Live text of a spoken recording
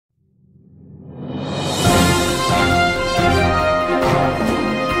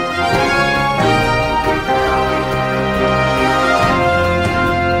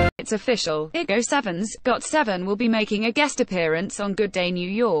It's official, GOT7's GOT7 will be making a guest appearance on Good Day New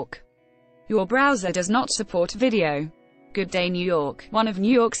York. Your browser does not support video. Good Day New York, one of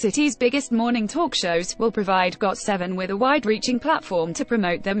New York City's biggest morning talk shows, will provide GOT7 with a wide-reaching platform to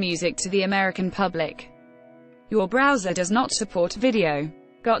promote their music to the American public. Your browser does not support video.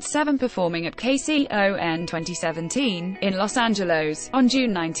 GOT7 performing at GOT7 2017, in Los Angeles. On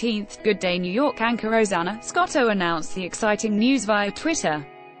June 19, Good Day New York anchor Rosanna Scotto announced the exciting news via Twitter.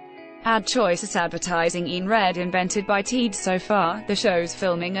 Ad choices advertising in red invented by TED. So far, the show's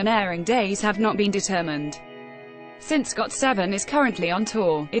filming and airing days have not been determined. Since GOT7 is currently on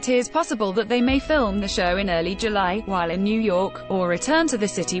tour, it is possible that they may film the show in early July, while in New York, or return to the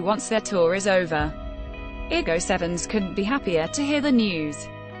city once their tour is over. GOT7s couldn't be happier to hear the news.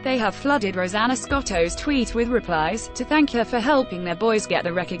 They have flooded Rosanna Scotto's tweet with replies, to thank her for helping their boys get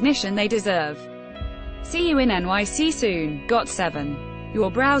the recognition they deserve. See you in NYC soon, GOT7. Your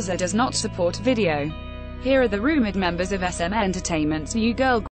browser does not support video. Here are the rumored members of SM Entertainment's new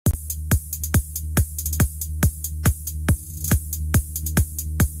girl